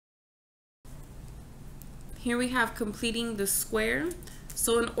Here we have completing the square.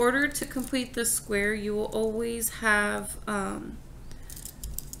 So in order to complete the square, you will always have,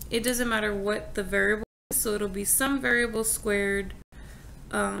 it doesn't matter what the variable is, so it'll be some variable squared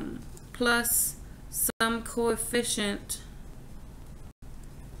plus some coefficient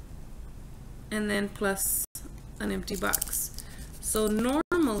and then plus an empty box. So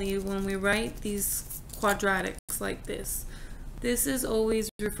normally when we write these quadratics like this is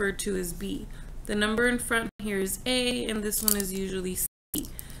always referred to as B. The number in front here is A, and this one is usually C.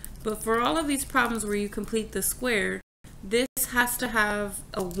 But for all of these problems where you complete the square, this has to have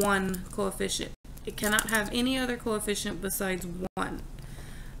a 1 coefficient. It cannot have any other coefficient besides 1.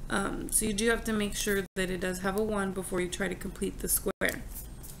 So you do have to make sure that it does have a 1 before you try to complete the square.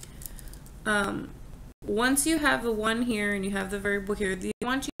 Once you have the 1 here and you have the variable here, they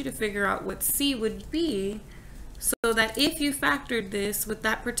want you to figure out what C would be, so that if you factored this with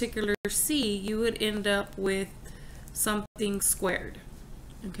that particular C, you would end up with something squared.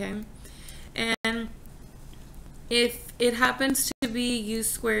 Okay? And if it happens to be U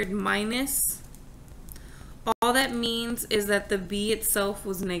squared minus, all that means is that the B itself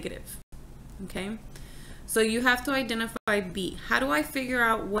was negative. Okay? So you have to identify B. How do I figure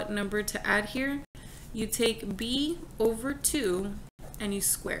out what number to add here? You take B over 2 and you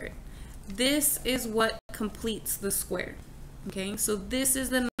square it. This is what completes the square. Okay, so this is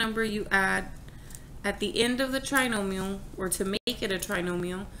the number you add at the end of the trinomial, or to make it a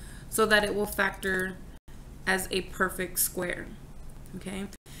trinomial, so that it will factor as a perfect square. Okay,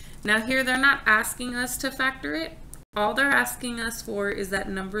 now here they're not asking us to factor it. All they're asking us for is that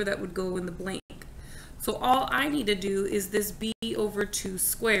number that would go in the blank. So all I need to do is this B over 2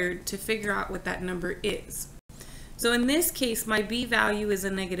 squared to figure out what that number is. So in this case, my B value is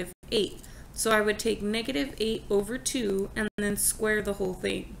a negative 8. So I would take negative 8 over 2 and then square the whole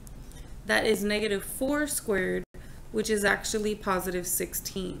thing. That is negative 4 squared, which is actually positive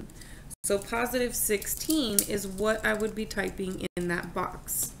 16. So positive 16 is what I would be typing in that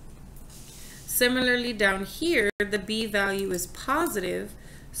box. Similarly, down here, the B value is positive.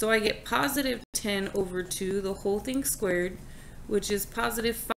 So I get positive 10 over 2, the whole thing squared, which is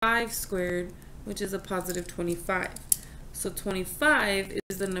positive 5 squared, which is a positive 25. So 25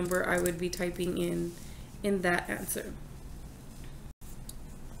 is the number I would be typing in that answer.